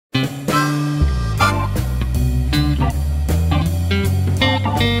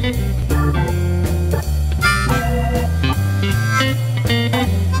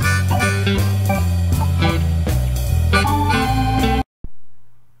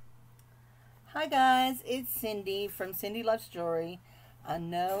Hi guys, it's Cindy from Cindy Loves Jewelry. I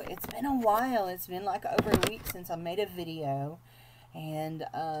know it's been a while. It's been like over a week since I made a video. And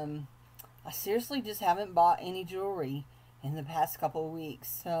I seriously just haven't bought any jewelry in the past couple of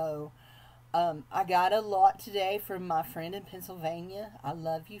weeks. So I got a lot today from my friend in Pennsylvania. I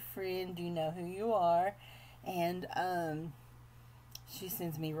love you, friend. You know who you are. And she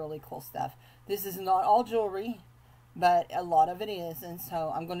sends me really cool stuff. This is not all jewelry, but a lot of it is, and so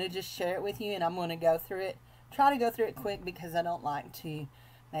I'm going to just share it with you, and I'm going to go through it, try to go through it quick, because I don't like to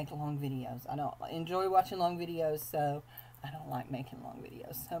make long videos. I don't enjoy watching long videos, so I don't like making long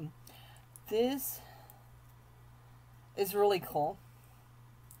videos. So this is really cool,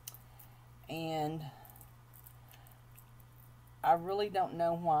 and I really don't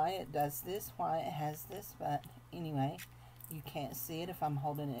know why it does this, why it has this, but anyway, you can't see it if I'm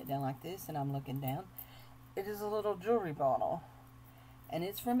holding it down like this and I'm looking down. It is a little jewelry bottle, and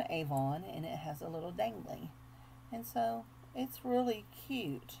it's from Avon, and it has a little dangly, and so it's really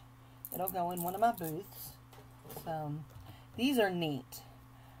cute. It'll go in one of my booths. So these are neat.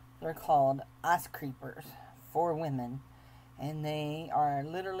 They're called ice creepers for women, and they are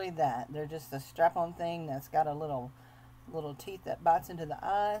literally that. They're just a strap-on thing that's got a little teeth that bites into the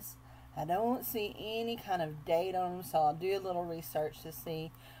ice. I don't see any kind of date on them, so I'll do a little research to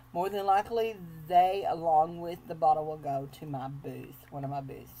see. More than likely, they, along with the bottle, will go to my booth, one of my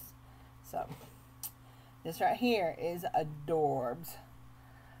booths. So, this right here is adorbs.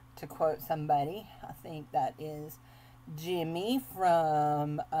 To quote somebody, I think that is Jimmy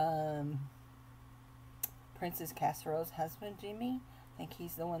from Princess Casserole's husband, Jimmy. I think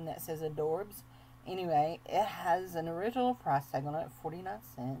he's the one that says adorbs. Anyway, it has an original price tag on it, 49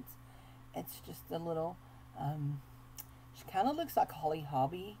 cents. It's just a little, she kind of looks like Holly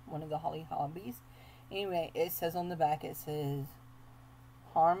Hobby, one of the Holly Hobbies. Anyway, it says on the back, it says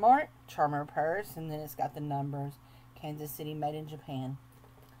Hallmark Charmer Purse, and then it's got the numbers, Kansas City, made in Japan.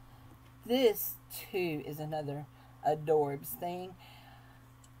 This, too, is another adorbs thing.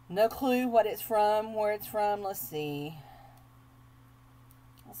 No clue what it's from, where it's from. Let's see.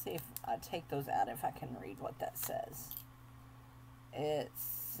 Let's see if I take those out, if I can read what that says. It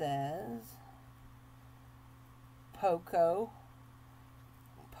says Poco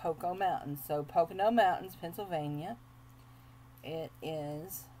Mountains. So Pocono Mountains, Pennsylvania. It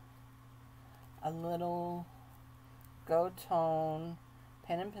is a little gold tone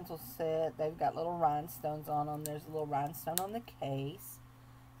pen and pencil set. They've got little rhinestones on them. There's a little rhinestone on the case.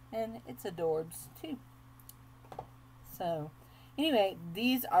 And it's adorbs too. So anyway,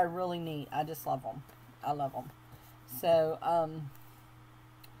 these are really neat. I just love them. I love them. So I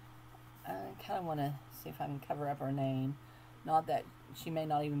kind of want to see if I can cover up her name. Not that she may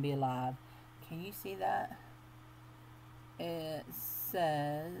not even be alive. Can you see that? It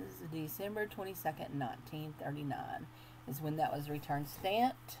says December 22nd, 1939 is when that was returned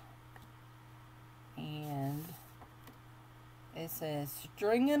stamped. And it says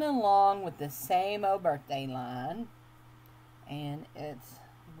stringing along with the same old birthday line. And it's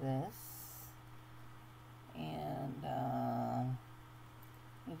this. And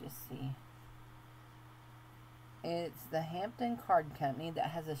let me just see. It's the Hampton Card Company that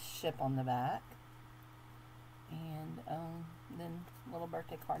has a ship on the back. And then a little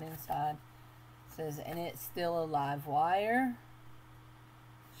birthday card inside. It says, and it's still a live wire.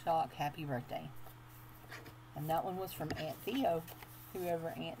 Shock, happy birthday. And that one was from Aunt Theo,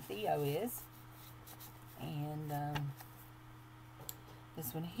 whoever Aunt Theo is. And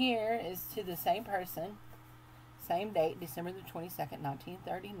this one here is to the same person. Same date, December the 22nd,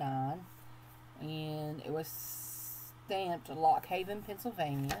 1939. And it was stamped Lock Haven,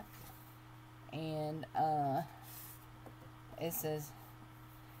 Pennsylvania. And it says,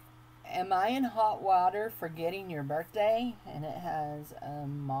 am I in hot water forgetting your birthday? And it has a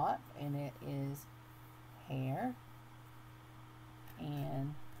mop, and it is hair.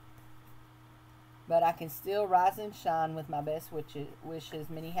 And but I can still rise and shine with my best wishes.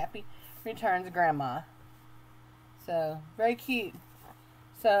 Many happy returns, Grandma. So, very cute.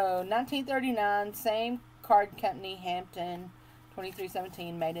 So, 1939, same card company, Hampton,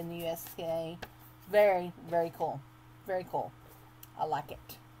 2317, made in the USA. Very, very cool. Very cool. I like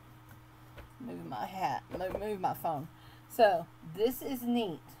it. Move my hat. Move my phone. So, this is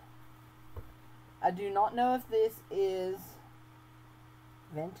neat. I do not know if this is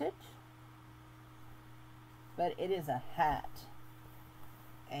vintage, but it is a hat.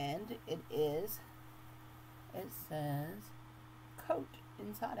 And it says coat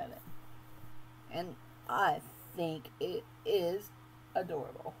inside of it. And I think it is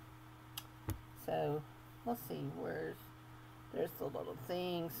adorable. So, let's see, where's There's the little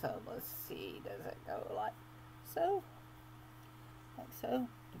thing. So let's see. Does it go like so? Like so?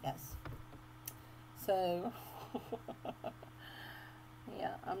 Yes. So,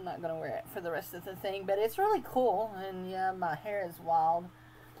 yeah, I'm not going to wear it for the rest of the thing. But it's really cool. And yeah, my hair is wild.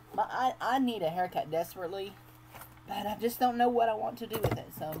 I need a haircut desperately. But I just don't know what I want to do with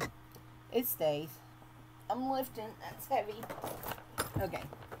it. So, it stays. I'm lifting. That's heavy. Okay.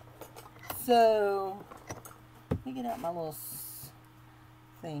 So, let me get out my little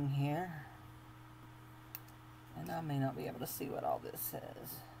thing here. And I may not be able to see what all this says.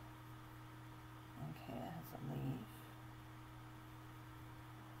 Okay, it has a leaf.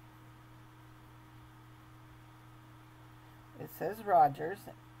 It says Rogers.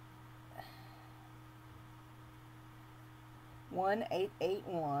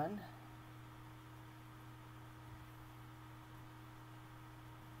 1881.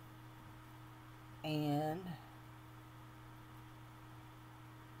 And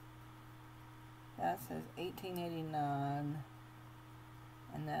that says 1889.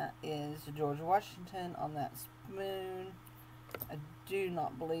 And that is George Washington on that spoon. I do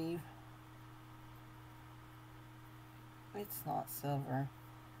not believe it's not silver.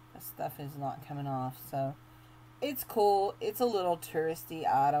 This stuff is not coming off. So it's cool. It's a little touristy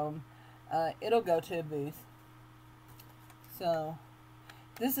item. It'll go to a booth. So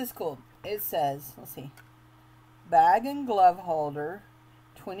this is cool. It says, let's see, bag and glove holder,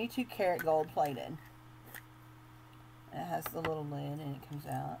 22 karat gold plated. It has the little lid and it comes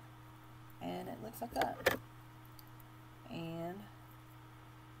out. And it looks like that. And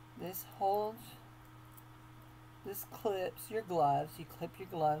this holds, this clips your gloves. You clip your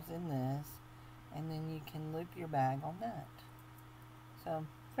gloves in this. And then you can loop your bag on that. So,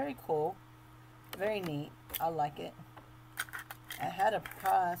 very cool. Very neat. I like it. I had a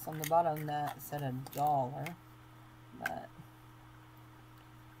price on the bottom that said $1. But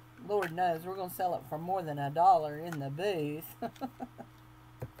Lord knows we're going to sell it for more than $1 in the booth.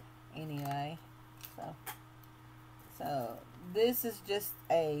 Anyway, so this is just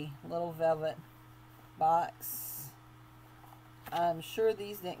a little velvet box. I'm sure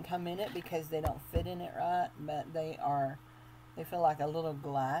these didn't come in it because they don't fit in it right, but they feel like a little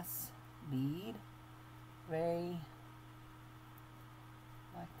glass bead. Very,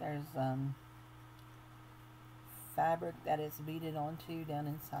 like there's fabric that it's beaded onto down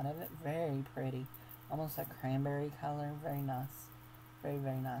inside of it. Very pretty. Almost a cranberry color. Very nice. Very,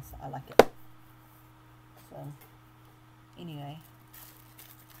 very nice. I like it. So, anyway.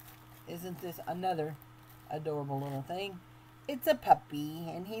 Isn't this another adorable little thing? It's a puppy,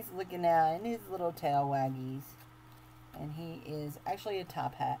 and he's looking out, and his little tail waggies. And he is actually a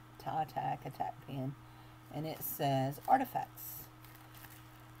top hat, tie-tack attack pin. And it says Artifacts.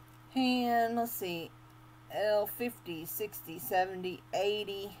 And let's see, L 50, 60, 70,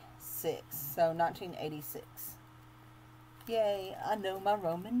 86. So 1986. Yay, I know my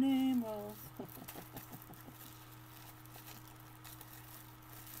Roman numerals.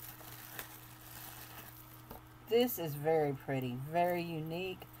 This is very pretty, very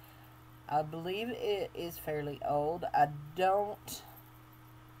unique. I believe it is fairly old. I don't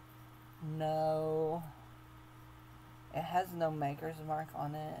know. It has no maker's mark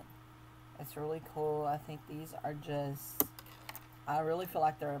on it. It's really cool. I think these are just, I really feel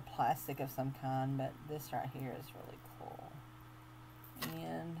like they're a plastic of some kind, but this right here is really cool.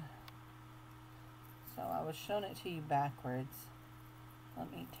 And so I was showing it to you backwards.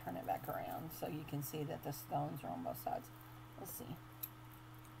 Let me turn it back around so you can see that the stones are on both sides. Let's see.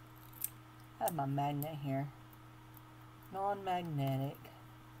 I have my magnet here. Non-magnetic.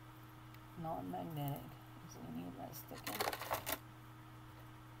 Non-magnetic. Is any of that sticking?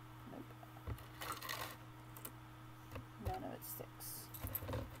 Nope. None of it sticks.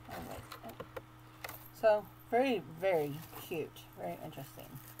 Oh, wait. Oh. So, very, very cute. Very interesting.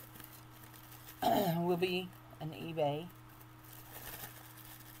 Will be an eBay,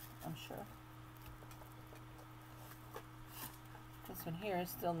 I'm sure. This one here is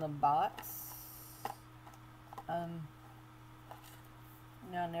still in the box. I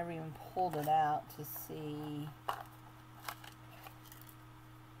never even pulled it out to see.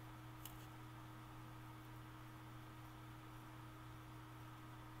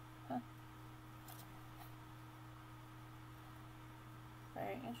 Huh.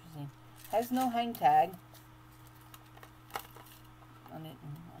 Very interesting. Has no hang tag. I don't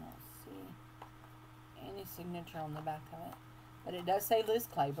see any signature on the back of it. But it does say Liz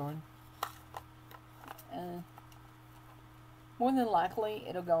Claiborne. More than likely,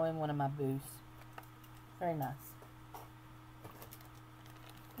 it'll go in one of my booths. Very nice.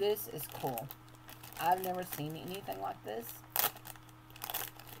 This is cool. I've never seen anything like this.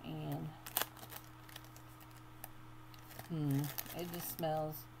 It just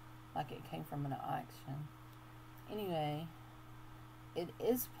smells like it came from an auction. Anyway, it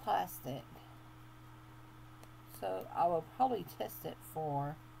is plastic. So I will probably test it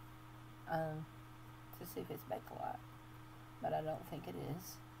for, to see if it's Bakelite. But I don't think it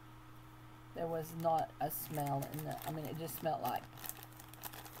is. There was not a smell in the, I mean, it just smelled like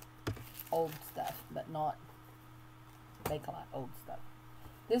old stuff, but not Bakelite old stuff.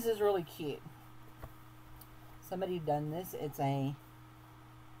 This is really cute. Somebody done this. It's a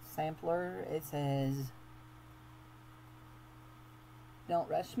sampler. It says, "Don't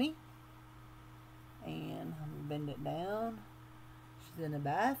rush me." And I'm gonna bend it down. She's in a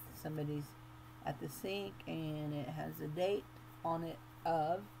bath. Somebody's at the sink, and it has a date on it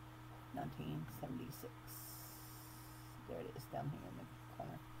of 1976. There it is down here in the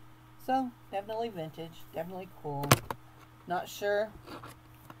corner. So, definitely vintage, definitely cool. Not sure.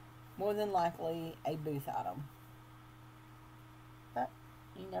 More than likely a booth item. But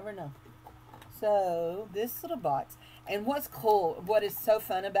you never know. So, this little box. And what's cool, what is so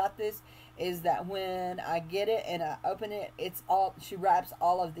fun about this is that when I get it and I open it, it's all, she wraps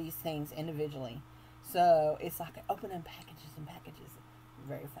all of these things individually. So, it's like opening packages and packages.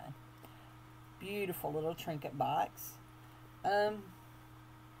 Very fun. Beautiful little trinket box. Let's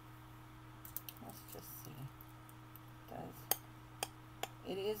just see.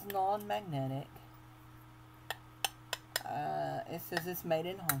 It is non-magnetic. It says it's made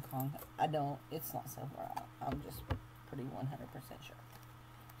in Hong Kong. It's not silver. I'm just pretty 100% sure.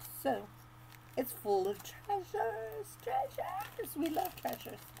 So, it's full of treasures. Treasures! We love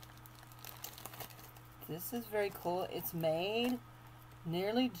treasures. This is very cool. It's made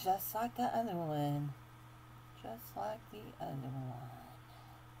nearly just like the other one. Just like the other one.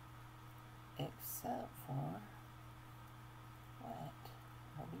 Except for, what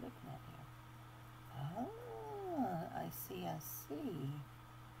are we looking at here? Ah, I see.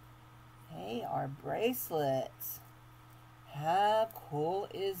 They are bracelets. How cool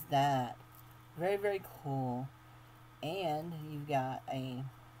is that? Very, very cool. And you've got a,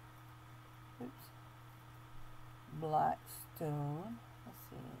 black stone. Let's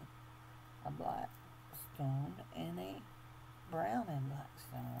see. A black stone and a brown and black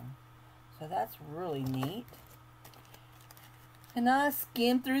stone. So that's really neat. And I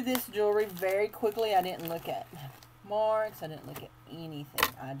skimmed through this jewelry very quickly. I didn't look at marks. I didn't look at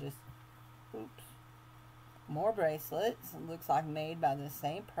anything. I just, oops. More bracelets. It looks like made by the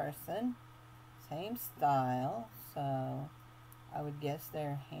same person. Same style. So I would guess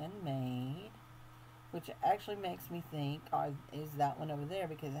they're handmade. Which actually makes me think, is that one over there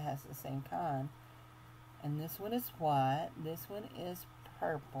because it has the same kind. And this one is white. This one is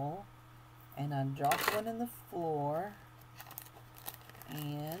purple. And I dropped one in the floor.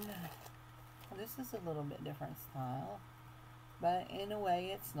 And this is a little bit different style. But in a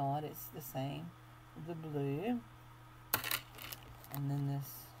way it's not. It's the same. The blue. And then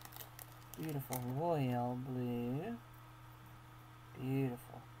this beautiful royal blue.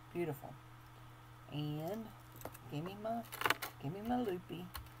 Beautiful. Beautiful. And give me my loopy.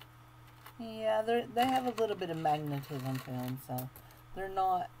 Yeah, they have a little bit of magnetism to them, so they're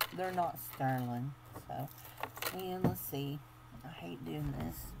not sterling. So, and let's see. I hate doing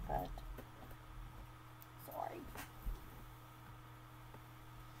this, but sorry.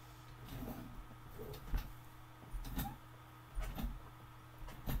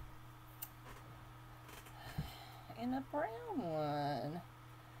 And a brown one.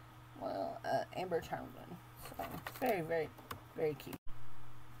 Well, amber toned one. So, very, very, very cute.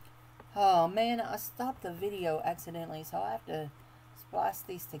 Oh man, I stopped the video accidentally, so I have to splice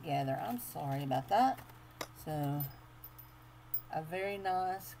these together. I'm sorry about that. So, a very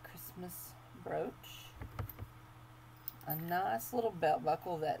nice Christmas brooch. A nice little belt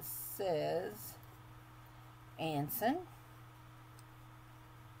buckle that says Anson.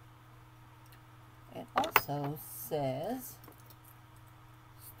 It also says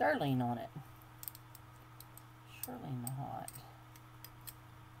sterling on it. Surely not.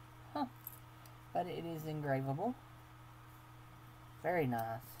 Huh. But it is engravable. Very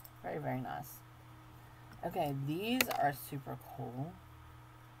nice. Very, very nice. Okay, these are super cool.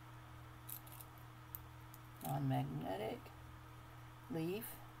 Non-magnetic. Leaf.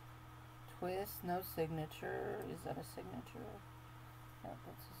 Twist. No signature. Is that a signature? Nope,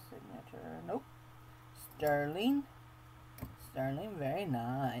 that's a signature. Nope. Sterling. Sterling, very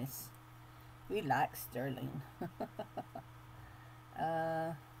nice. We like sterling.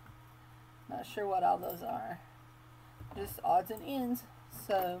 Not sure what all those are. Just odds and ends.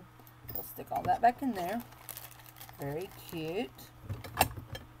 So, we'll stick all that back in there. Very cute.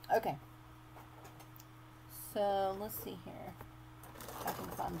 Okay. So let's see here. I can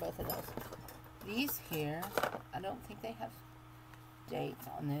find both of those. These here, I don't think they have dates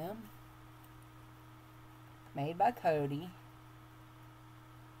on them. Made by Cody,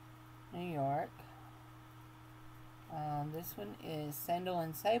 New York. This one is Sandal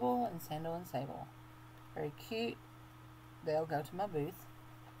and Sable and Sandal and Sable. Very cute. They'll go to my booth.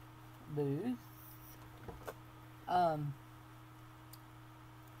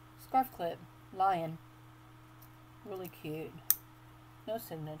 Scarf clip, lion. Really cute. No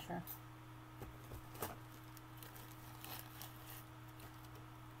signature.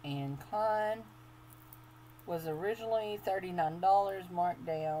 And Klein was originally $39, marked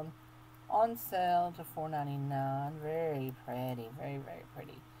down, on sale to $4.99. Very pretty, very, very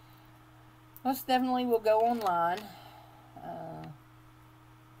pretty. Most definitely will go online.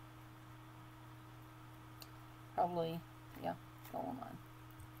 Probably, yeah, go online.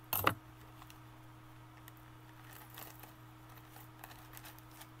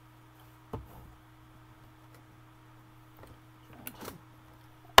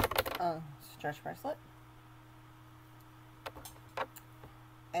 Stretch bracelet.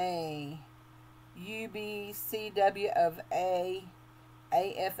 A UBCW of A,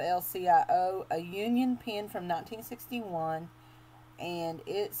 AFL-CIO, a union pin from 1961, and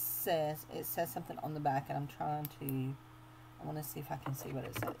it says something on the back, and I want to see if I can see what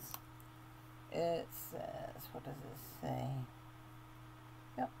it says. It says, what does it say?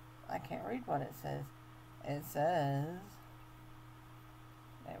 Yep, I can't read what it says. It says,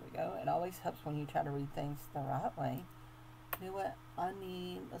 there we go. It always helps when you try to read things the right way. You know what? I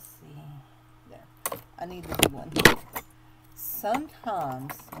need, let's see. There. I need the big one.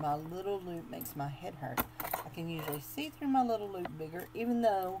 Sometimes my little loop makes my head hurt. I can usually see through my little loop bigger, even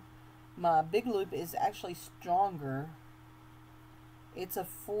though my big loop is actually stronger. It's a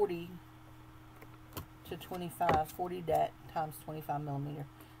 40 to 25, 40 times 25 millimeter.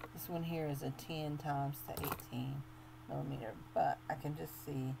 This one here is a 10 times to 18 millimeter, but I can just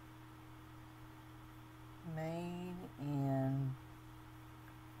see made in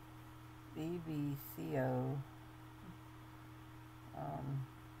BBCO.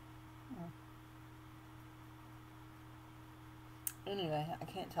 Anyway, I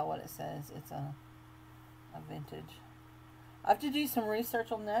can't tell what it says. It's a vintage. I have to do some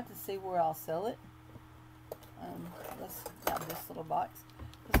research on that to see where I'll sell it. Let's grab this little box.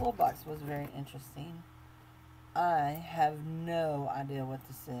 This little box was very interesting. I have no idea what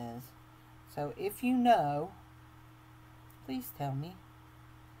this is. So if you know, please tell me.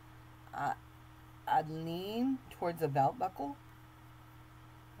 I'd lean towards a belt buckle.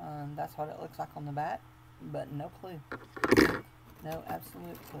 That's what it looks like on the back, but no clue. No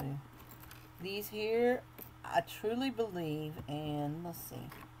absolute clue. These here, I truly believe, and let's see,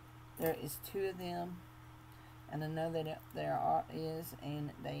 there is 2 of them, and I know that there is,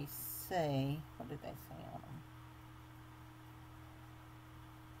 and they say, what did they say on them?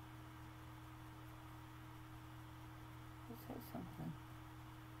 They say something.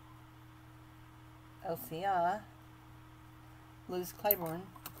 LCI, Liz Claiborne,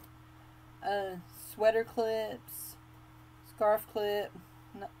 sweater clips, scarf clip.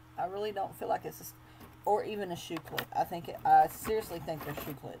 No, I really don't feel like it's or even a shoe clip. I seriously think they're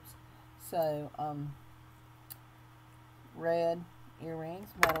shoe clips. So, red earrings,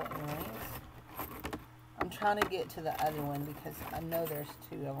 metal earrings. I'm trying to get to the other one because I know there's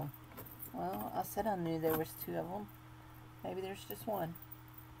 2 of them. Well, I said I knew there was 2 of them. Maybe there's just one.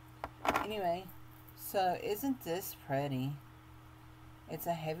 Anyway, so isn't this pretty? It's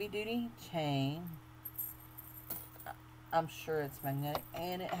a heavy-duty chain. I'm sure it's magnetic,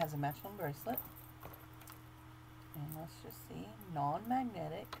 and it has a matching bracelet. And let's just see,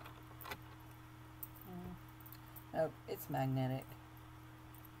 non-magnetic. Nope, it's magnetic.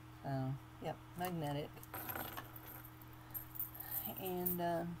 So, yep, magnetic. And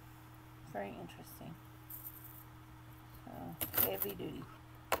very interesting. So, heavy duty.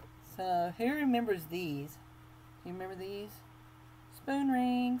 So, who remembers these? Do you remember these? Spoon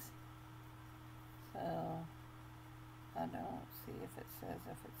rings. So, I don't see if it says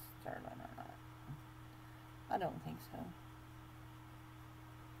if it's sterling or not. I don't think so.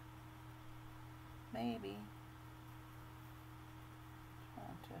 Maybe.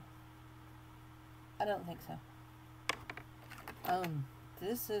 I don't think so.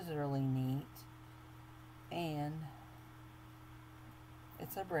 This is really neat. And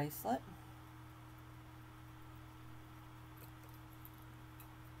it's a bracelet.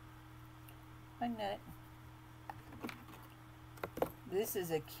 Magnetic. This is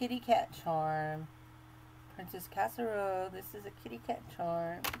a kitty cat charm. Princess Casserole. This is a kitty cat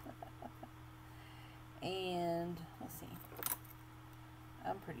charm. And let's see.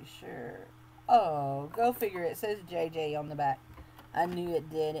 I'm pretty sure. Oh, go figure. It says JJ on the back. I knew it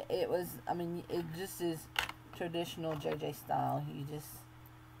did. It was, I mean, it just is traditional JJ style.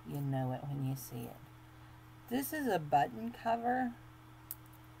 You know it when you see it. This is a button cover,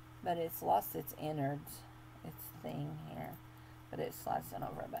 but it's lost its innards, its thing here. But it slides in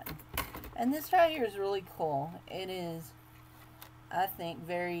over a button. And this right here is really cool. It is, I think,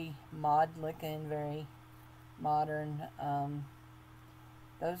 very mod looking, very modern.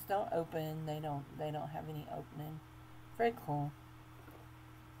 Those don't open. They don't have any opening. Very cool.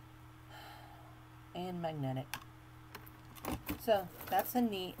 And magnetic. So that's a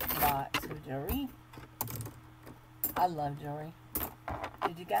neat box of jewelry. I love jewelry.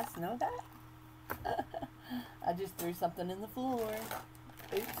 Did you guys know that? I just threw something in the floor.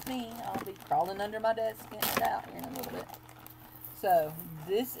 Oops me. I'll be crawling under my desk getting it out here in a little bit. So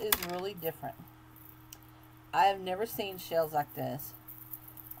this is really different. I have never seen shells like this.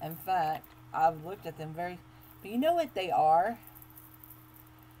 In fact, I've looked at them but you know what they are?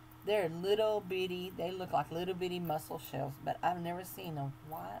 They're little bitty, they look like little bitty mussel shells, but I've never seen a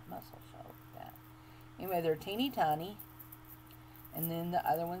white mussel shell like that. Anyway, they're teeny tiny, and then the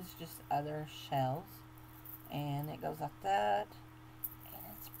other one's just other shells, and it goes like that, and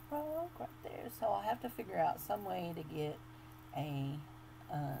it's broke right there, so I'll have to figure out some way to get a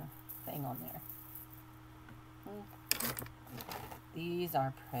thing on there. These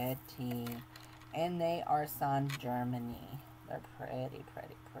are pretty, and they are signed Germany. They're pretty,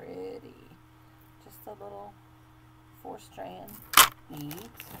 pretty, pretty. Just a little 4-strand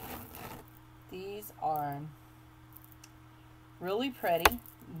beads. These are really pretty.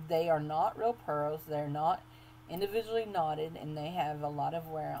 They are not real pearls. They're not individually knotted, and they have a lot of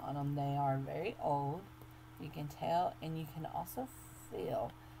wear on them. They are very old. You can tell, and you can also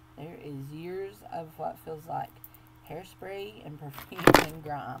feel there is years of what feels like hairspray and perfume and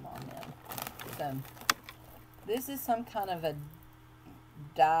grime on them. So this is some kind of a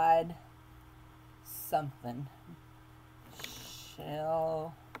dyed something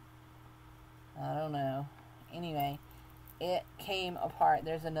shell. I don't know. Anyway, it came apart.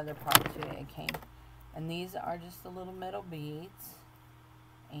 There's another part to it. It came, and these are just the little metal beads,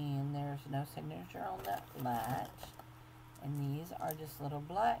 and there's no signature on that latch. And these are just little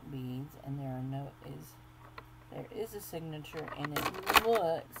black beads, and there is a signature, and it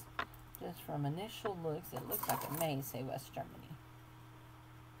looks, just from initial looks, it looks like it may say West Germany.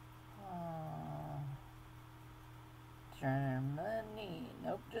 Germany.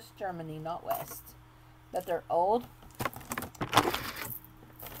 Nope, just Germany, not West. But they're old.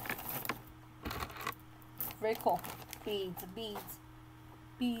 Very cool. Beads, beads,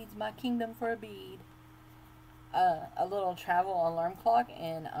 beads. My kingdom for a bead. A little travel alarm clock,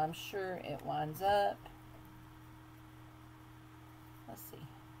 and I'm sure it winds up. Let's see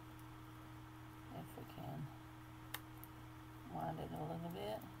if we can wind it a little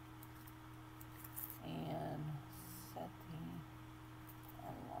bit and set the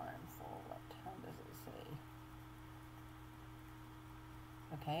alarm for what time does it say?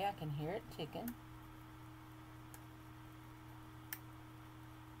 Okay, I can hear it ticking.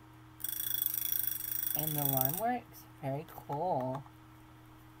 And the alarm works. Very cool.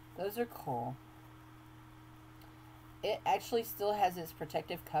 Those are cool. It actually still has its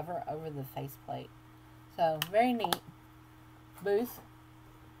protective cover over the faceplate. So, very neat. Booth.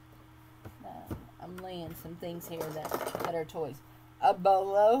 I'm laying some things here that are toys. A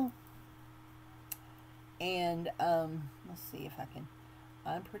bolo. And, let's see if I can.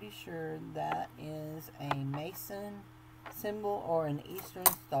 I'm pretty sure that is a Mason symbol or an Eastern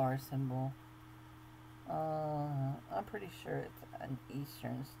Star symbol. I'm pretty sure it's an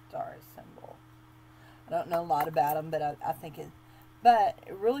Eastern Star symbol. I don't know a lot about them, but I think it... But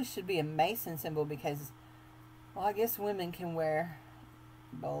it really should be a Mason symbol because, well, I guess women can wear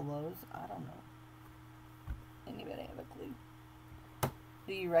bolos. I don't know. Anybody have a clue?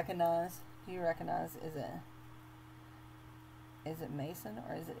 Do you recognize? Is it Mason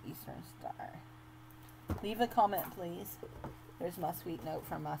or is it Eastern Star? Leave a comment, please. There's my sweet note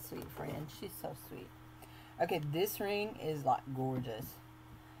from my sweet friend. She's so sweet. Okay, this ring is like gorgeous.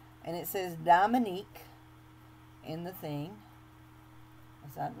 And it says Dominique in the thing.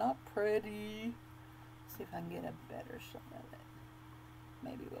 Is that not pretty? Let's see if I can get a better shot of it.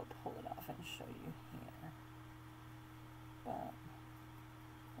 Maybe we'll pull it off and show you here. But,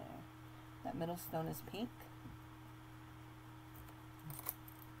 there. That middle stone is pink.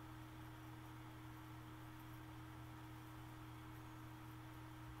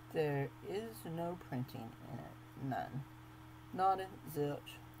 There is no printing in it. None. Not a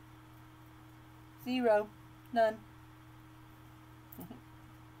zilch. 0. None.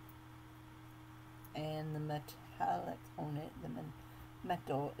 And the metallic on it, the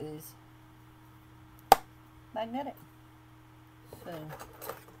metal is magnetic. So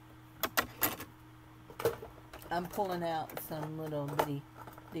I'm pulling out some little bitty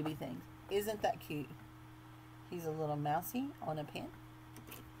dibby things. Isn't that cute? He's a little mousey on a pin.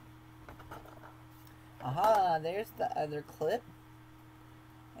 Aha, there's the other clip.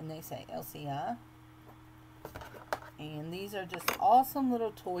 And they say LCI. And these are just awesome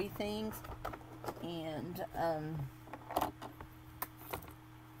little toy things. And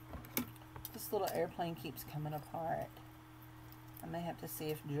this little airplane keeps coming apart. I may have to see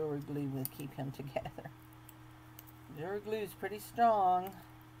if jewelry glue will keep him together. Jewelry glue is pretty strong.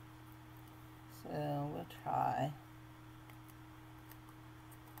 So we'll try.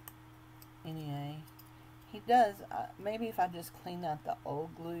 Anyway, he does, maybe if I just clean out the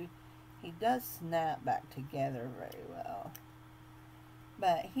old glue, he does snap back together very well.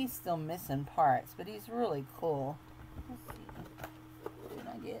 But he's still missing parts, but he's really cool. Let's see. What did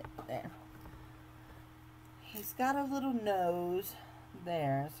I get? There. He's got a little nose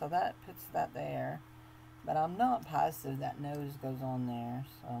there, so that puts that there. But I'm not positive that nose goes on there,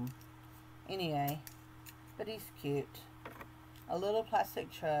 so anyway. But he's cute. A little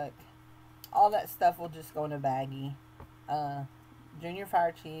plastic truck. All that stuff will just go in a baggie. Junior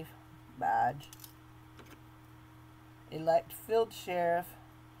Fire Chief badge. Elect Field Sheriff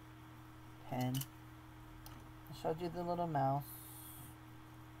pen. I showed you the little mouse.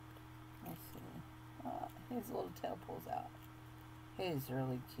 Let's see. His little tail pulls out. He's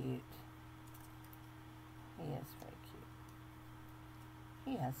really cute. He is very cute.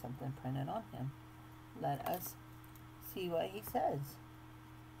 He has something printed on him. Let us see what he says.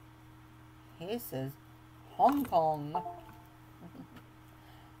 He says Hong Kong.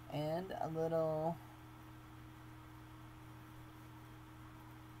 And a little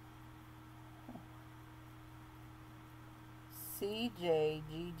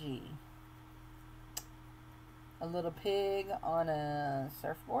CJGG. A little pig on a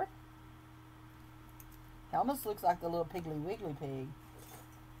surfboard. He almost looks like the little Piggly Wiggly pig.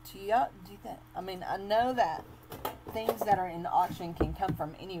 Do you think? I mean, I know that things that are in the auction can come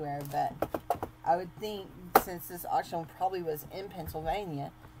from anywhere, but I would think since this auction probably was in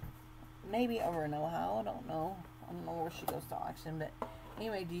Pennsylvania, maybe over in Ohio, I don't know. I don't know where she goes to auction, but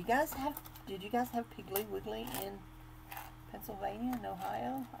anyway, did you guys have Piggly Wiggly in Pennsylvania and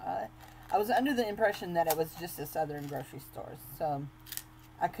Ohio? I was under the impression that it was just a southern grocery store, so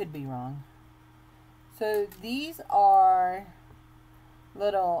I could be wrong. So these are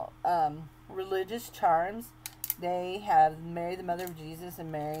little religious charms. They have Mary the Mother of Jesus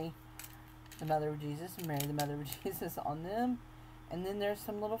and Mary the Mother of Jesus and Mary the Mother of Jesus on them. And then there's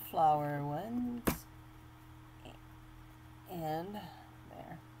some little flower ones. And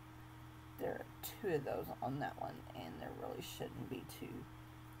there are 2 of those on that one, and there really shouldn't be 2.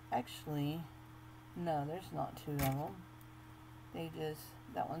 Actually, no, there's not 2 of them.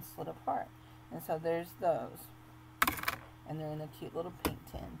 That one slid apart. And so there's those. And they're in a cute little pink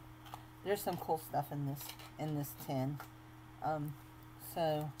tin. There's some cool stuff in this tin.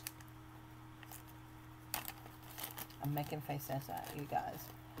 So I'm making faces at you guys.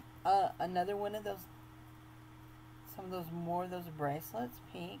 Another one of those, some of those bracelets,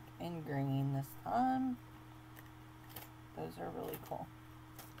 pink and green this time. Those are really cool.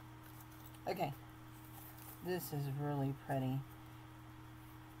 Okay, this is really pretty.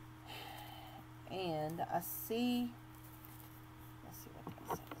 And I see, let's see what it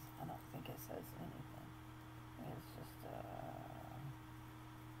says. I don't think it says anything. It's just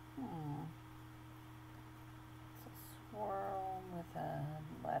it's a swirl with a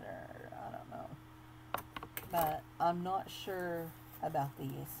letter. I don't know. But I'm not sure about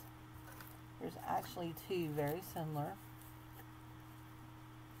these. There's actually 2 very similar.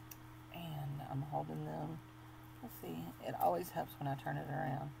 And I'm holding them. Let's see. It always helps when I turn it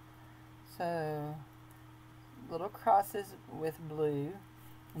around. So, little crosses with blue.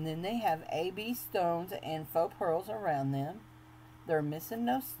 And then they have AB stones and faux pearls around them. They're missing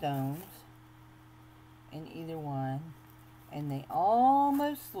no stones in either one. And they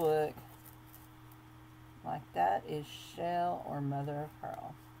almost look like that is shell or mother of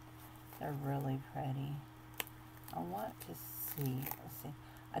pearl. They're really pretty. I want to see. Let's see.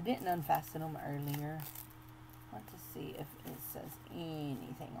 I didn't unfasten them earlier. I want to see if it says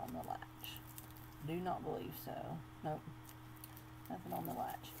anything on the latch. Do not believe so. Nope. Nothing on the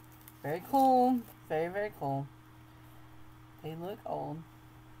latch. Very cool. Very, very cool. They look old.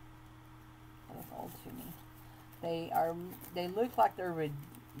 They look old to me. They look like they're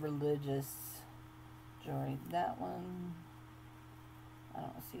religious jewelry. That one, I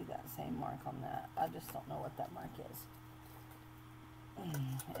don't see that same mark on that. I just don't know what that mark is.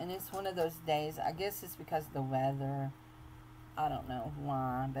 And it's one of those days, I guess it's because of the weather. I don't know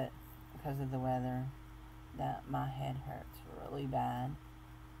why, but because of the weather, that my head hurts really bad.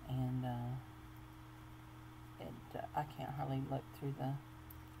 And I can't hardly look through the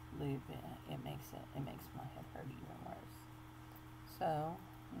loop. It makes my head hurt even worse. So,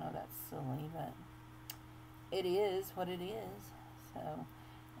 no, that's silly, but it is what it is. So,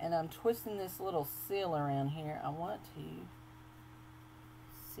 and I'm twisting this little seal around here. I want to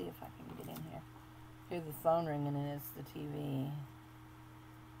see if I can get in here. Hear the phone ringing and it's the TV.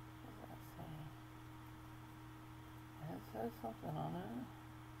 What does that say? It says something on it.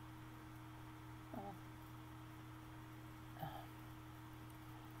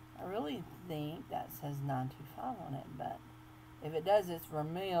 I really think that says 925 on it, but if it does, it's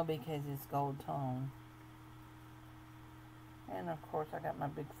Vermeil because it's gold tone. And of course, I got my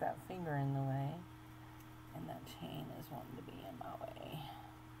big fat finger in the way, and that chain is wanting to be in my way.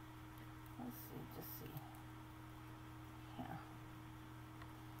 Let's see, just see. Yeah.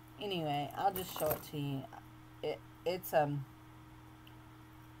 Anyway, I'll just show it to you. It's a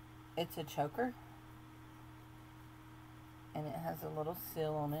choker, and it has a little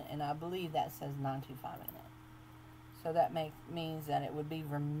seal on it, and I believe that says 925 in it. So that means that it would be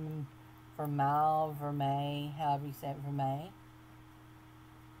Vermeil, Vermeil, however you say it, Vermeil.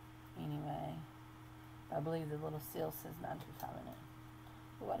 Anyway, I believe the little seal says 925 in it.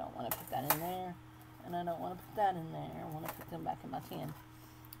 Oh, I don't want to put that in there, and I don't want to put that in there. I want to put them back in my tin.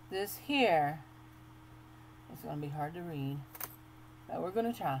 This here is going to be hard to read, but we're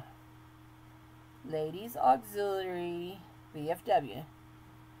going to try. Ladies Auxiliary VFW.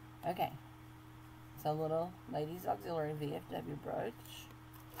 Okay. It's a little Ladies Auxiliary VFW brooch.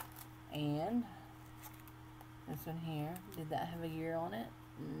 And this one here, did that have a year on it?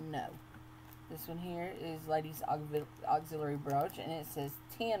 No. This one here is Ladies Auxiliary brooch, and it says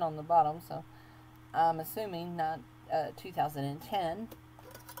 10 on the bottom, so I'm assuming not 2010,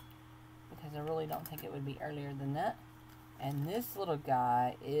 because I really don't think it would be earlier than that. And this little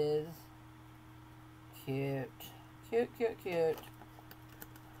guy is cute. Cute, cute, cute.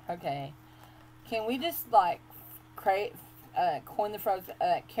 Okay. Can we just, like, coin the phrase,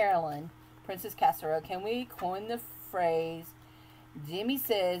 Carolyn, Princess Casserole, can we coin the phrase, Jimmy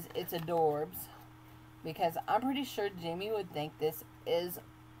says it's adorbs? Because I'm pretty sure Jimmy would think this is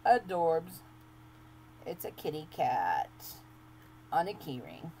adorbs. It's a kitty cat on a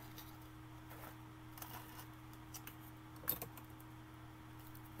keyring.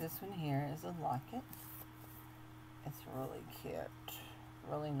 This one here is a locket. It's really cute.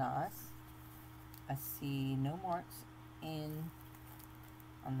 Really nice. I see no marks on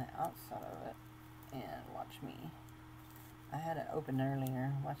the outside of it. And watch me. I had it open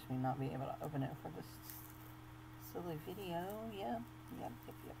earlier. Watch me not be able to open it for this silly video. Yep. There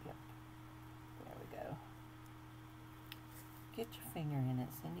we go. Get your finger in it,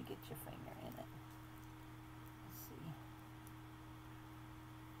 Cindy. Get your finger in it. Let's see.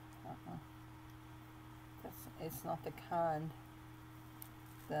 It's not the kind.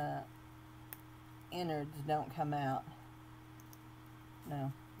 The innards don't come out.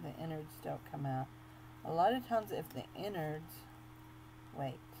 No, the innards don't come out. A lot of times if the innards,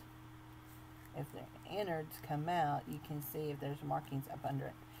 if the innards come out, you can see if there's markings up under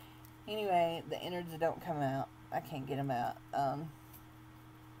it. Anyway, the innards don't come out. I can't get them out.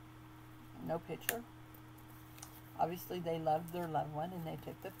 No picture. Obviously they loved their loved one and they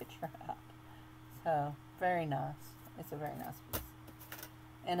took the picture out. So, very nice. It's a very nice piece.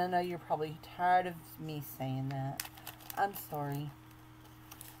 And I know you're probably tired of me saying that. I'm sorry.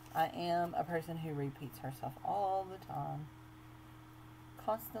 I am a person who repeats herself all the time.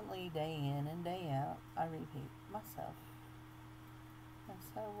 Constantly, day in and day out, I repeat myself. And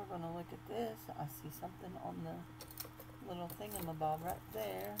so we're going to look at this. I see something on the little thingamabob right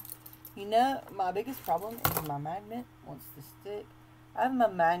there. You know, my biggest problem is my magnet wants to stick. I have my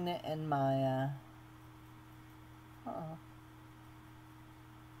magnet in my,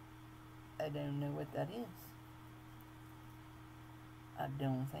 I don't know what that is. I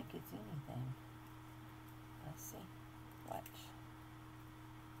don't think it's anything. Let's see. Watch.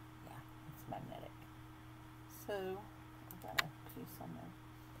 Yeah, it's magnetic. So, I've got a piece on there.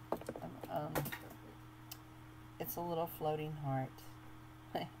 It's a little floating heart.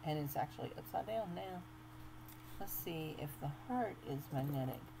 And it's actually upside down now. Let's see if the heart is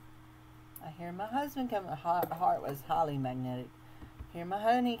magnetic. I hear my husband coming. Heart was highly magnetic. Hear my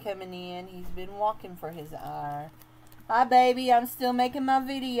honey coming in. He's been walking for his hour. Hi, baby. I'm still making my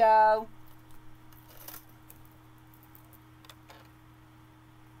video.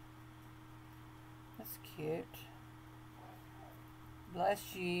 cute.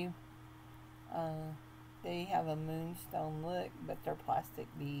 Bless you. They have a moonstone look, but they're plastic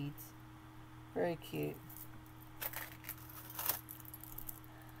beads. Very cute.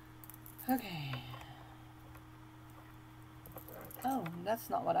 Okay. Oh, that's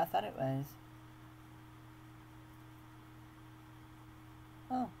not what I thought it was.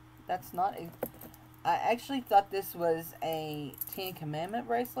 Oh, that's not a... I actually thought this was a Ten Commandment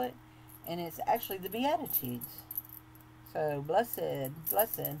bracelet, and it's actually the Beatitudes. So, blessed,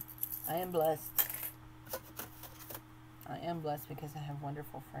 blessed. I am blessed. I am blessed because I have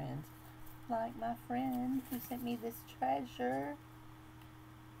wonderful friends. Like my friend who sent me this treasure.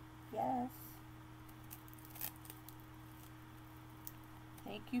 Yes.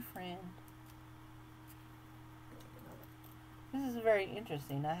 Thank you, friend. This is very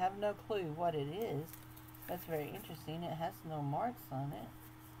interesting. I have no clue what it is. That's very interesting. It has no marks on it.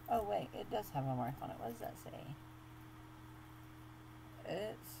 Oh, wait. It does have a mark on it. What does that say?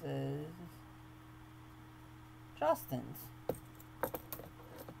 It says... Justin's.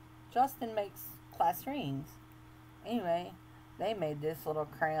 Justin makes class rings. Anyway, they made this little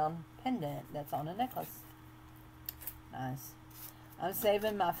crown pendant that's on a necklace. Nice. I'm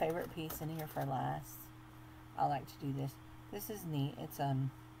saving my favorite piece in here for last. I like to do this. This is neat. It's a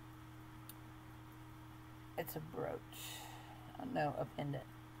brooch. No, a pendant.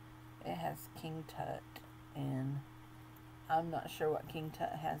 It has King Tut, and I'm not sure what King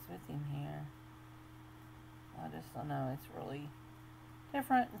Tut has with him here. I just don't know. It's really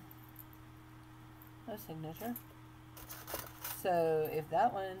different. No signature. So if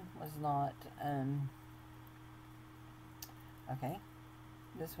that one was not okay,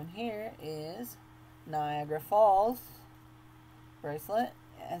 this one here is Niagara Falls bracelet.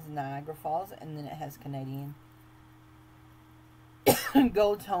 It has Niagara Falls, and then it has Canadian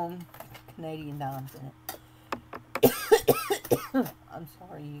gold tone Canadian diamonds in it. I'm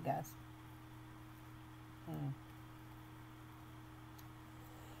sorry, you guys. So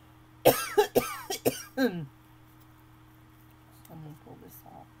I'm gonna pull this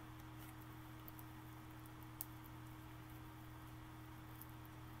off.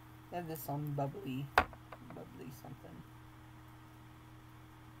 I have this on bubbly something.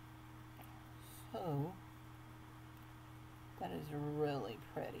 So that is really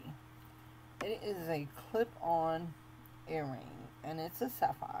pretty. It is a clip-on earring, and it's a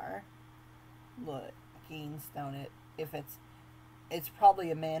sapphire. Look, Keenstone it. If it's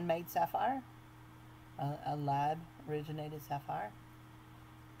probably a man-made sapphire, a lab originated sapphire,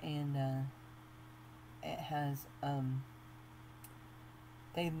 and it has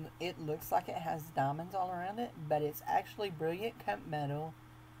it looks like it has diamonds all around it, but it's actually brilliant cut metal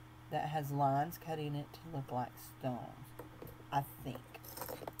that has lines cutting it to look like stones. I think.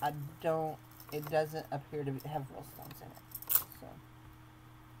 It doesn't appear to have real stones in it. So,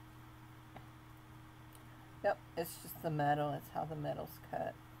 yep, it's just the metal. It's how the metal's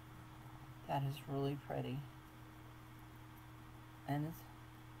cut. That is really pretty. And it's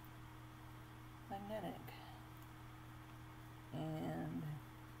magnetic. And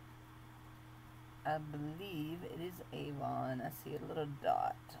I believe it is Avon. I see a little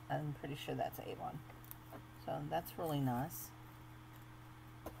dot. I'm pretty sure that's Avon. So that's really nice.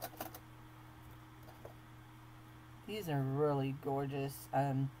 These are really gorgeous.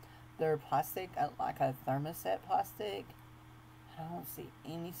 They're plastic, like a thermoset plastic. I don't see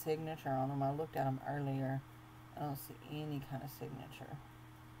any signature on them. I looked at them earlier. I don't see any kind of signature.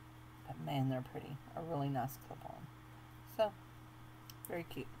 But man, they're pretty. A really nice clip-on. So, very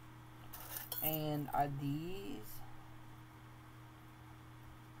cute. And are these...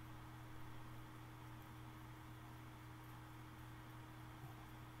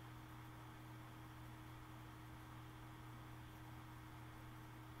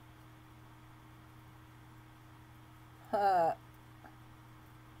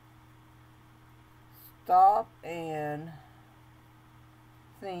 Stop and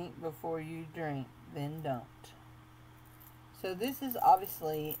think before you drink, then don't. So this is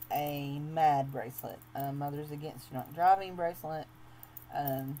obviously a MAD bracelet, Mothers Against Drunk Driving bracelet.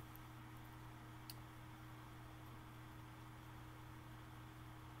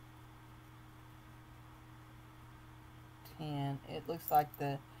 It looks like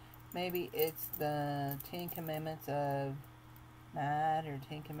maybe it's the 10 Commandments of MAD or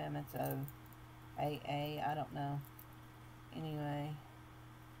 10 Commandments of AA, I don't know. Anyway,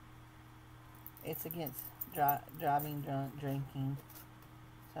 it's against driving drunk, drinking.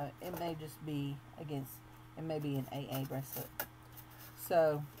 So it may just be against, it may be an AA bracelet.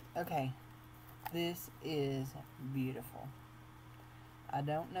 So, okay, this is beautiful. I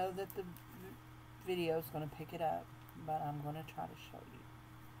don't know that video is going to pick it up, but I'm going to try to show you.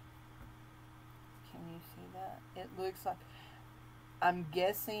 Can you see that? It looks like, I'm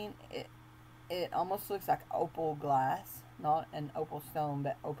guessing it almost looks like opal glass, not an opal stone,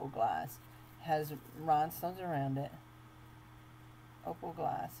 but opal glass. Has rhinestones around it. Opal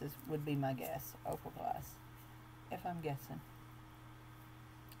glass would be my guess. Opal glass, if I'm guessing.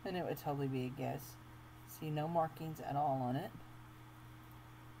 And it would totally be a guess. See, no markings at all on it.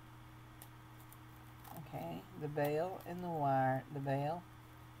 Okay, the veil and the wire. The veil,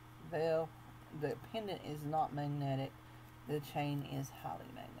 the pendant is not magnetic. The chain is highly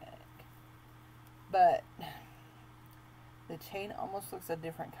magnetic. But the chain almost looks of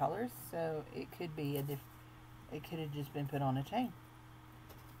different colors, so it could be it could have just been put on a chain.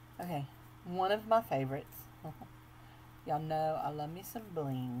 Okay, one of my favorites. Y'all know I love me some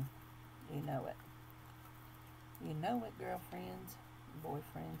bling. You know it. You know it, girlfriends,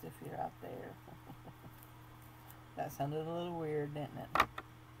 boyfriends, if you're out there. That sounded a little weird, didn't it?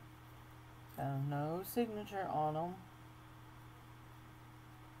 So, no signature on them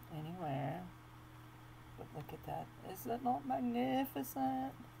anywhere. But look at that. Is that not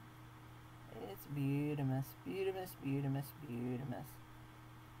magnificent? It's beautimous, beautimous, beautimous, beautimous.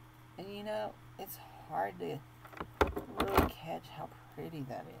 And you know, it's hard to really catch how pretty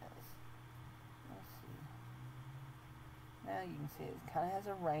that is. Let's see. Now you can see it kind of has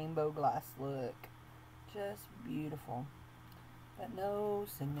a rainbow glass look. Just beautiful. But no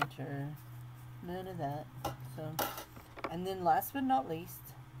signature. None of that. So, and then last but not least,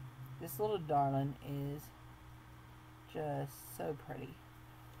 this little darling is just so pretty.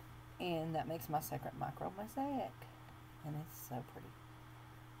 And that makes my second micro mosaic. And it's so pretty.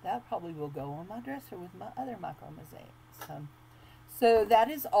 That probably will go on my dresser with my other micro mosaics. So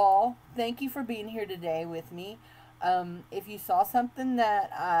that is all. Thank you for being here today with me. If you saw something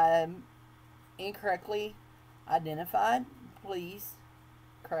that I incorrectly identified, please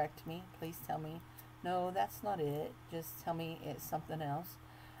correct me. Please tell me, no, that's not it. Just tell me it's something else.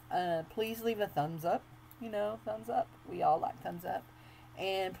 Please leave a thumbs up. You know, thumbs up. We all like thumbs up.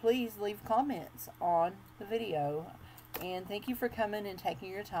 And please leave comments on the video. And thank you for coming and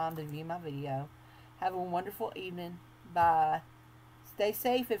taking your time to view my video. Have a wonderful evening. Bye. Stay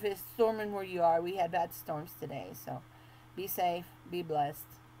safe if it's storming where you are. We had bad storms today. So be safe. Be blessed.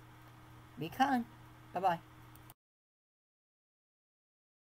 Be kind. Bye-bye.